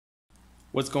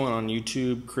What's going on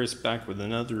YouTube? Chris back with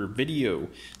another video.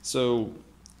 So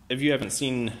if you haven't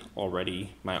seen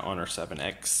already my Honor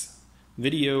 7X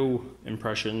video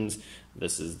impressions,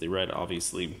 this is the red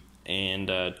obviously, and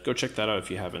go check that out if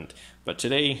you haven't. But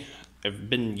today I've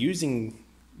been using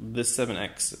this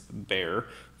 7X Bear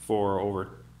for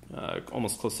over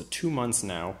almost close to 2 months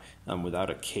now without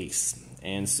a case.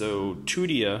 And so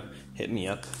Tudia hit me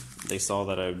up. They saw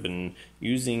that I've been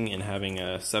using and having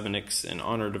a 7X and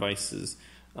Honor devices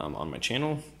on my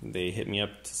channel. They hit me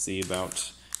up to see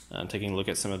about taking a look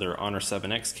at some of their Honor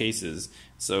 7X cases.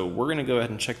 So we're going to go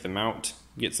ahead and check them out,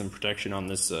 get some protection on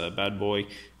this bad boy,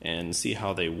 and see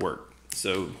how they work.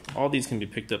 So all these can be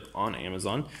picked up on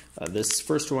Amazon. This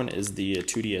first one is the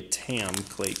Tudia TAM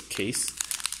clay case.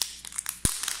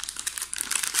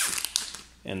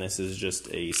 And this is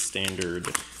just a standard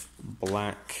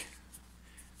black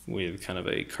with kind of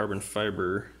a carbon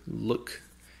fiber look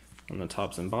on the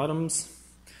tops and bottoms.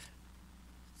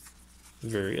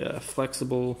 Very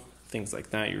flexible, things like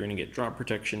that. You're going to get drop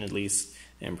protection at least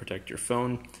and protect your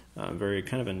phone. Very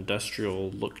kind of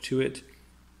industrial look to it.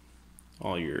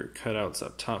 All your cutouts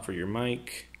up top for your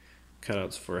mic,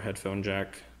 cutouts for a headphone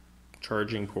jack,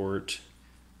 charging port,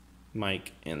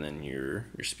 mic, and then your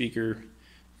speaker.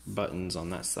 Buttons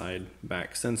on that side,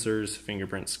 back sensors,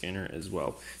 fingerprint scanner as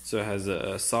well. So it has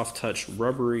a soft touch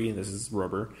rubbery, this is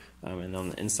rubber, and on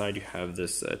the inside you have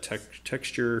this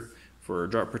texture for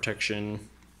drop protection,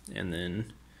 and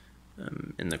then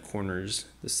in the corners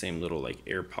the same little like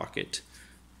air pocket.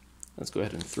 Let's go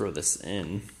ahead and throw this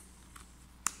in.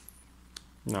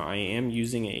 Now I am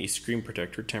using a screen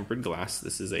protector tempered glass.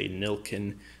 This is a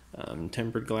Nilkin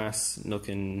tempered glass,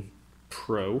 Nilkin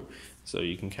Pro, so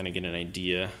you can kind of get an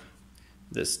idea.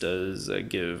 This does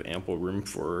give ample room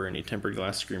for any tempered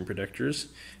glass screen protectors,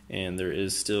 and there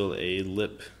is still a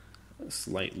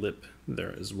slight lip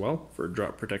there as well for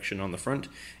drop protection on the front.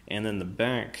 And then the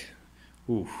back,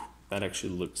 ooh, that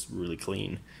actually looks really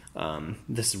clean.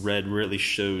 This red really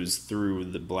shows through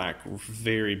the black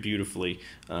very beautifully.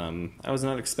 I was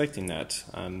not expecting that.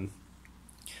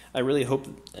 I really hope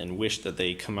and wish that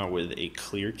they come out with a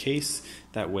clear case.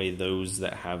 That way those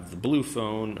that have the blue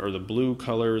phone, or the blue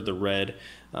color, the red,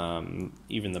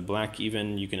 even the black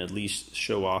even, you can at least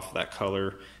show off that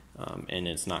color and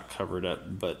it's not covered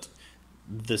up. But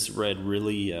this red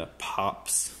really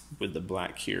pops with the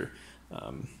black here.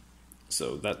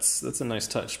 So that's a nice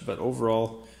touch. But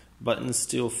overall, buttons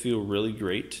still feel really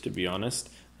great, to be honest.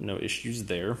 No issues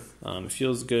there. It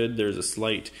feels good. There's a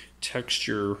slight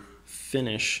texture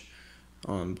finish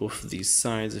on both of these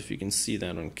sides, if you can see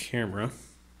that on camera.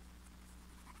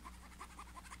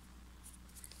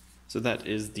 So that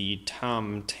is the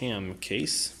TAM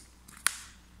case.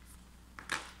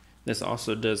 This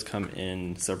also does come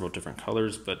in several different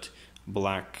colors, but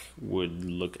black would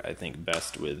look, I think,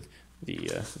 best with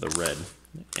the red.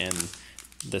 And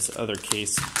this other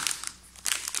case,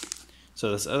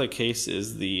 so this other case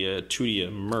is the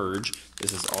Tudia Merge.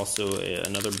 This is also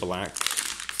another black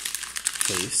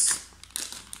case.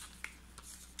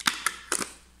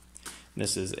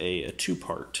 This is a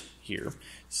two-part here.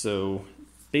 So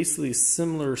basically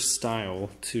similar style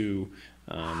to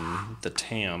the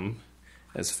TAM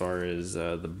as far as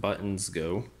the buttons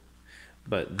go,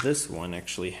 but this one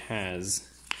actually has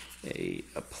a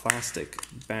plastic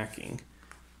backing.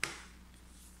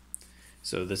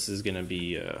 So this is going to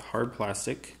be hard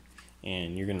plastic,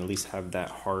 and you're going to at least have that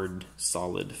hard,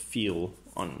 solid feel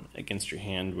on against your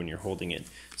hand when you're holding it.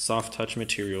 Soft touch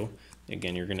material.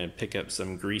 Again, you're going to pick up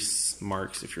some grease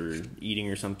marks if you're eating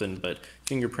or something, but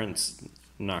fingerprints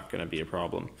not going to be a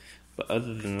problem. But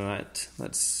other than that,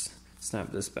 let's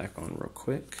snap this back on real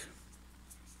quick.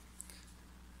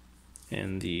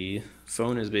 And the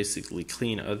phone is basically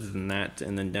clean other than that.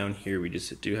 And then down here we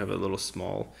just do have a little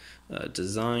small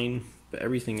design, but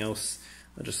everything else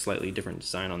just slightly different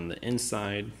design on the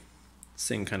inside,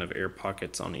 same kind of air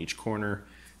pockets on each corner,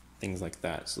 things like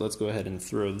that. So let's go ahead and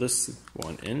throw this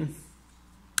one in.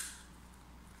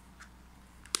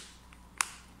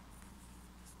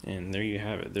 And there you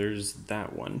have it. There's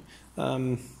that one.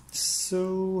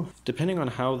 So depending on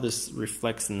how this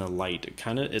reflects in the light,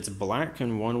 it's black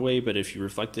in one way, but if you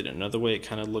reflect it another way, it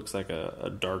kind of looks like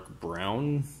a dark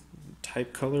brown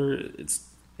type color.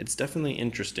 It's definitely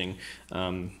interesting.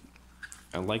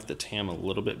 I like the TAM a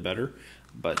little bit better,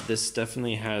 but this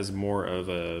definitely has more of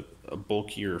a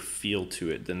bulkier feel to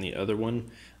it than the other one.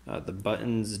 The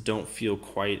buttons don't feel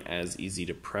quite as easy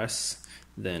to press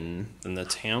than the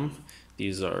TAM.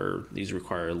 These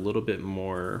require a little bit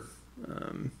more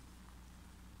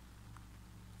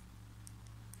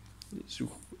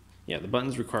Yeah, the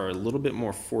buttons require a little bit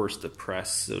more force to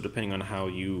press, so depending on how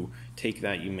you take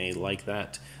that, you may like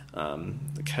that.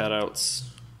 The cutouts,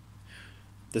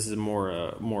 this is a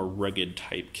more rugged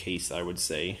type case, I would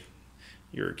say.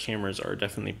 Your cameras are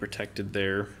definitely protected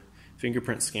there.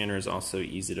 Fingerprint scanner is also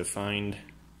easy to find.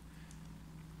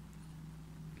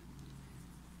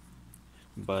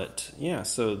 But yeah,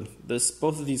 so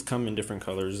both of these come in different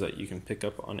colors that you can pick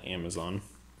up on Amazon.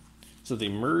 So the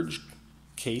merged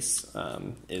case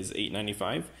is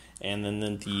 $8.95, and then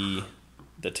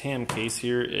the TAM case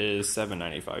here is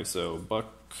 $7.95. So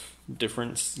buck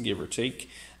difference, give or take.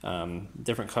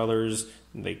 Different colors.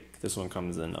 This one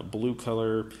comes in a blue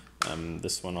color.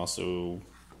 This one also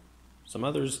some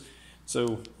others.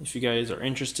 So if you guys are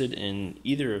interested in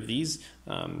either of these,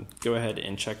 go ahead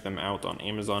and check them out on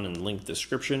Amazon in the link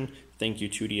description. Thank you,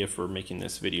 Tudia, for making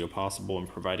this video possible and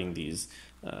providing these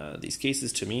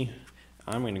cases to me.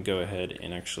 I'm going to go ahead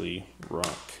and actually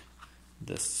rock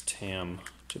this TAM,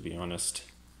 to be honest.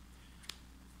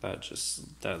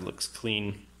 That looks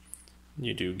clean.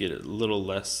 You do get a little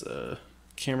less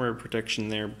camera protection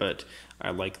there, but I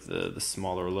like the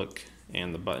smaller look,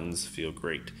 and the buttons feel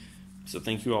great. So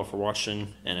thank you all for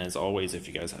watching, and as always, if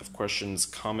you guys have questions,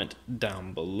 comment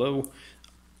down below.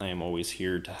 I am always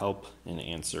here to help and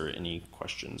answer any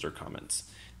questions or comments.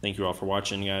 Thank you all for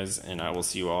watching, guys, and I will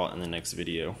see you all in the next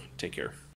video. Take care.